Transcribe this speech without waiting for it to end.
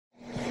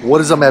What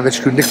is up, my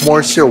adventure crew? Nick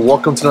Morris here.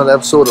 Welcome to another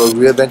episode of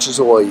Real Adventures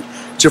Hawaii.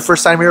 It's your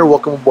first time here,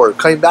 welcome aboard.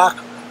 Coming back,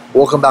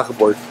 welcome back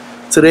aboard.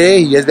 Today,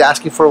 you guys been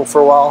asking for a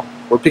while,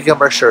 we're picking up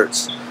our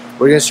shirts.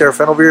 We're going to share a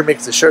friend over here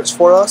makes the shirts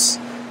for us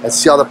and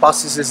see how the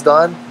process is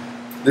done.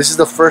 This is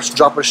the first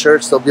drop of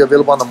shirts. They'll be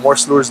available on the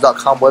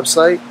morselures.com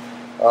website.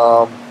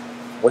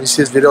 When you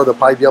see this video, they'll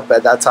probably be up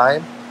at that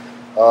time.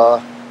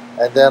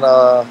 And then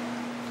what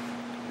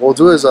we'll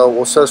do is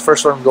we'll see how this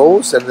first one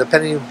goes, and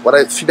depending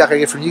what feedback I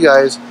get from you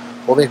guys,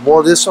 we'll make more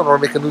of this one or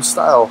make a new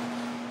style.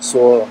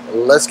 So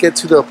let's get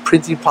to the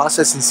printing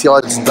process and see how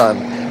it's done.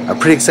 I'm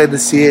pretty excited to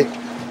see it.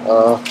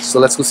 So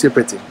let's go see it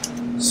printing.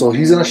 So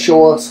he's gonna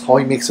show us how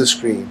he makes a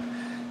screen.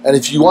 And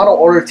if you want to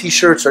order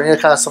t-shirts or any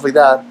kind of stuff like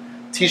that,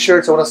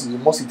 t-shirts, what else?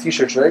 Mostly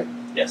t-shirts, right?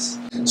 Yes.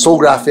 Soul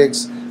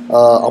Graphics.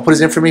 I'll put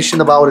his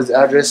information about his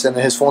address and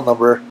his phone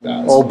number.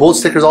 Oh, boat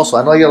stickers also.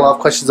 I know I get a lot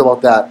of questions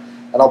about that.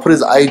 And I'll put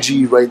his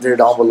IG right there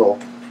down below.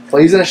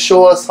 But he's gonna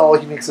show us how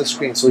he makes a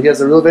screen. So he has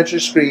a Real Adventure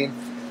screen.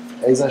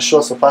 And he's going to show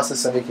us the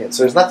process of making it.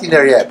 So there's nothing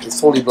there yet. It's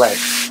totally blank.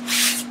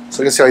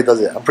 So you can see how he does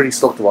it. I'm pretty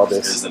stoked about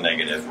this. This is the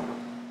negative.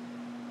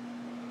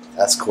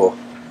 That's cool.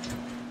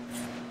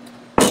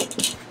 How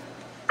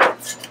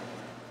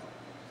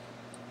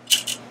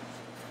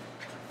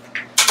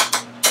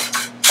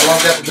long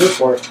do you have to do it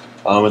for?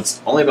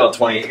 It's only about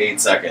 28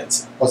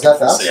 seconds. Oh, is that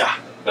fast? So yeah,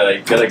 but I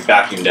gotta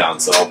vacuum down.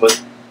 So I'll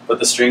put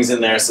the strings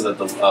in there so that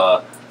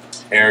the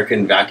air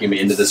can vacuum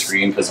into the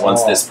screen, because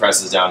once this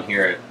presses down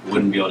here, it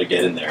wouldn't be able to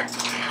get in there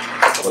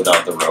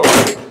without the rope.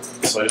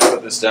 So I just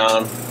put this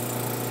down.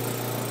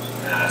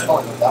 And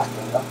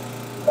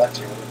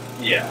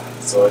yeah,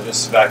 so I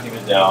just vacuum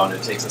it down.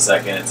 It takes a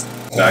second. It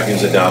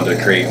vacuums it down to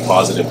create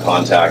positive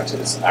contact.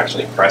 It's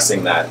actually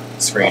pressing that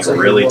screen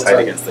really tight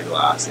against the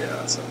glass.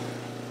 Yeah. So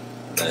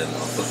then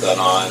I'll put that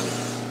on.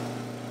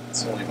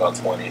 It's only about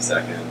 20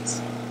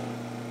 seconds.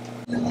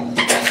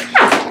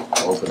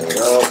 Open it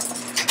up.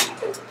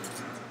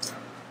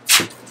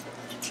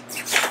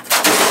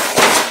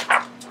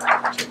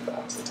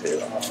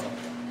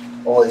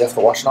 Oh, you have to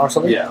wash it now or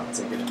something? Yeah, I'll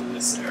take it into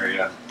this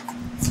area. I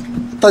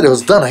thought it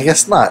was done. I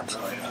guess not.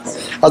 Oh, yeah. I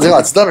was like, oh,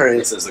 it's done already.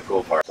 This is the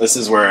cool part. This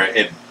is where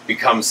it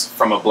becomes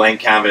from a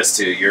blank canvas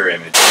to your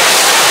image.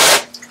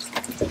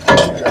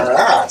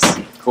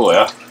 Yes. Cool,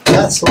 yeah?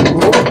 That's so cool.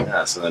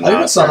 Yeah, so then I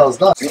didn't know how it was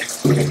done.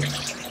 Cool,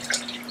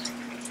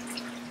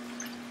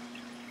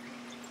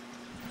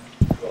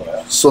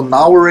 yeah. So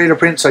now we're ready to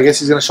print. So I guess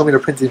he's going to show me the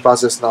printing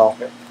process now.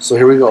 Okay. So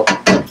here we go.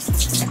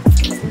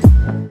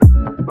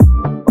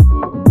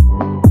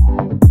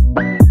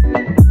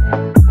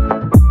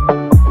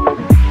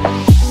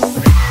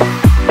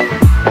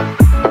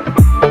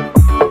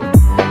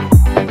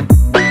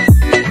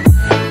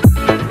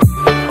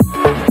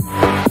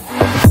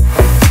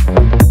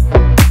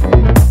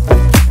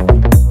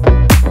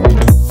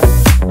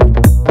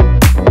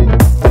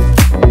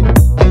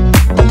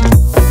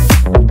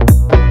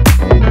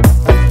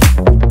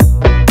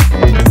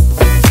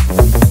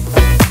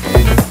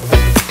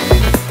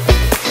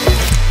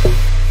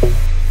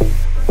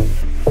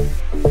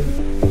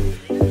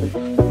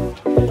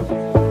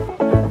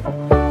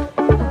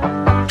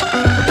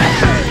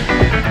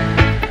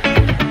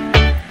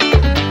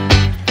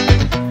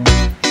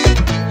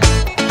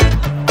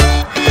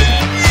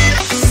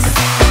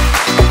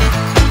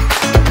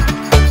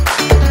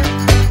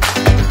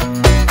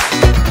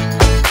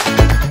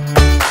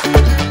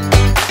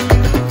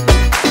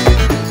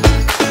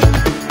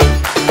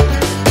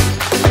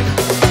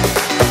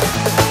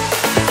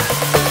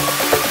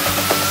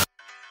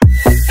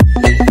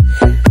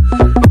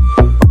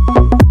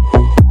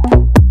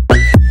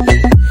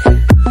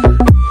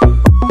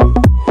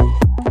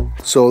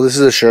 So this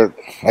is a shirt.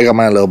 I got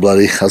mine a little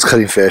bloody. I was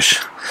cutting fish.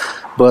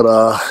 But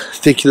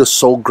thank you to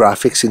Soul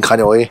Graphics in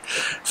Kaneohe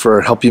for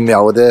helping me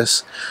out with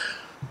this.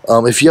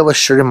 If you have a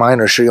shirt in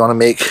mind or a shirt you want to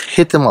make,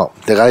 hit them up.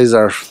 The guys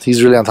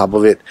he's really on top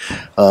of it.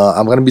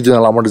 I'm going to be doing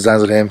a lot more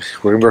designs with him.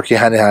 We're going to be working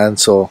hand in hand.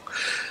 So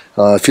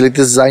if you like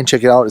this design,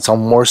 check it out. It's on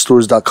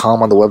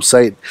morselures.com on the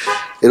website.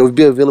 It'll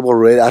be available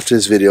right after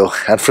this video.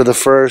 And for the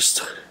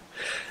first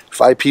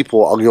 5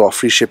 people, I'll give out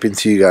free shipping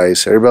to you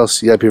guys. Everybody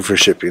else, you gotta pay for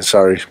shipping,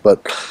 sorry.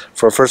 But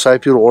for the first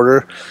 5 people to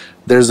order,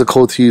 there's the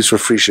code to use for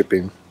free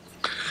shipping.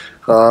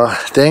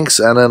 Thanks,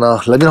 and then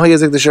let me know how you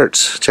guys like the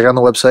shirts. Check out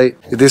the website.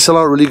 If they sell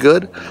out really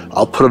good,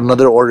 I'll put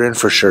another order in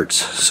for shirts.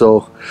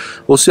 So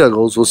we'll see how it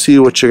goes. We'll see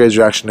what your guys'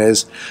 reaction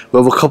is. We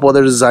have a couple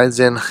other designs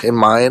in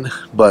mind,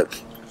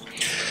 but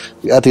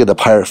we have to get the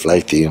pirate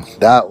flag theme.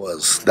 That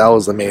was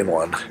the main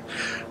one.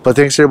 But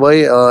thanks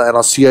everybody, and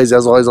I'll see you guys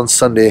as always on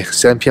Sunday,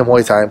 7 p.m.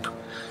 Hawaii time.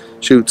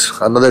 Shoot,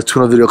 another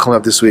tuna video coming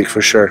up this week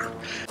for sure.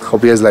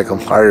 Hope you guys like them.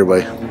 Alright,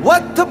 everybody.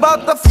 What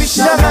about the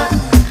fisherman?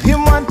 He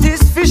wants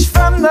his fish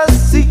from the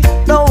sea.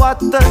 The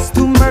water's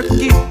too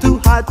murky, too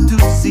hard to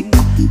see.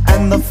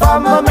 And the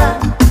farmer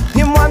man,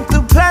 he wants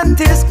to plant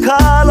his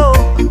color.